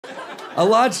A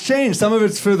lot's changed. Some of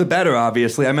it's for the better,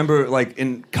 obviously. I remember, like,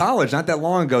 in college, not that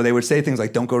long ago, they would say things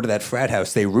like, don't go to that frat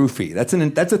house, they roofie. That's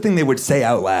a thing they would say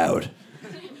out loud.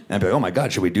 And I'd be like, oh my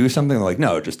God, should we do something? They're like,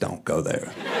 no, just don't go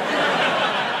there.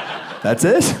 That's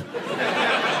it?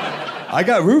 I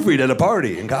got roofied at a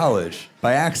party in college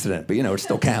by accident, but, it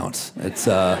still counts. It's,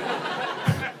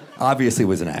 obviously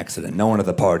was an accident. No one at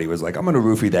the party was like, I'm gonna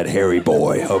roofie that hairy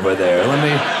boy over there.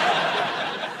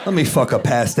 Let me fuck a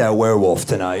passed out werewolf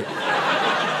tonight.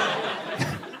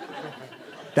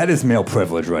 That is male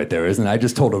privilege right there, isn't it? I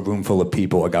just told a room full of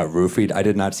people I got roofied. I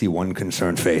did not see one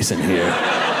concerned face in here.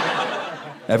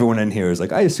 Everyone in here is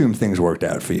like, I assume things worked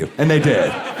out for you. And they did.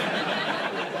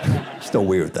 Still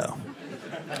weird, though.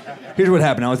 Here's what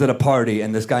happened. I was at a party,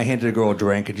 and this guy handed a girl a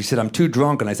drink, and she said, I'm too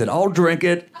drunk. And I said, I'll drink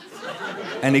it.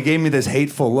 And he gave me this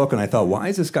hateful look, and I thought, why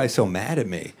is this guy so mad at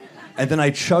me? And then I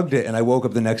chugged it, and I woke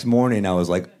up the next morning, and I was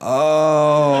like,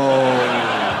 oh,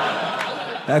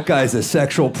 that guy's a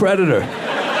sexual predator.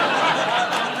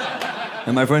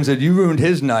 And my friend said, you ruined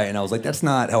his night. And I was like, that's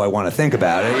not how I want to think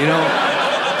about it. You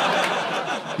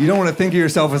don't want to think of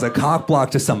yourself as a cock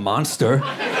block to some monster.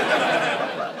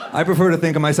 I prefer to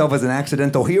think of myself as an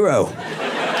accidental hero.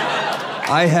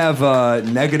 I have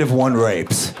 -1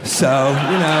 rapes. So,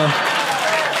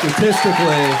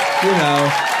 statistically,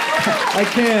 I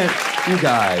can't, you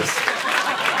guys,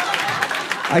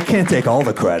 I can't take all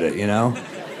the credit,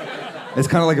 It's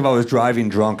kind of like if I was driving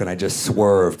drunk and I just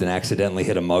swerved and accidentally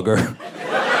hit a mugger.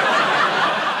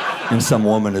 And some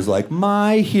woman is like,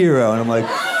 my hero. And I'm like,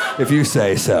 if you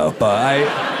say so. But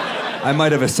I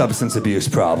might have a substance abuse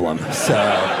problem,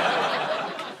 so.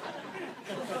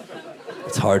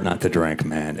 It's hard not to drink,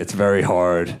 man. It's very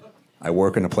hard. I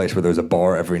work in a place where there's a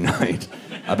bar every night.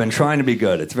 I've been trying to be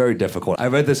good. It's very difficult. I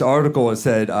read this article that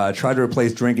said, try to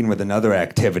replace drinking with another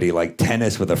activity, like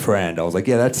tennis with a friend. I was like,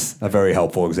 yeah, that's a very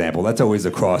helpful example. That's always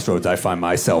the crossroads I find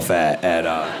myself at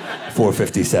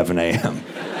 4:57 a.m.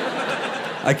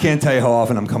 I can't tell you how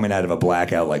often I'm coming out of a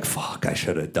blackout like, fuck, I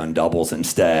should have done doubles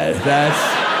instead.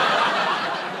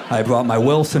 I brought my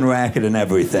Wilson racket and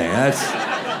everything.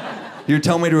 You're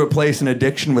telling me to replace an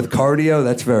addiction with cardio?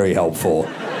 That's very helpful.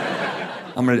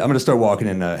 I'm gonna start walking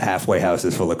into halfway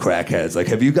houses full of crackheads. Like,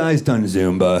 have you guys done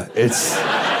Zumba? It's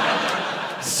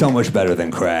so much better than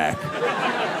crack.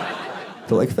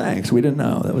 They're like, thanks, we didn't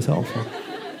know. That was helpful.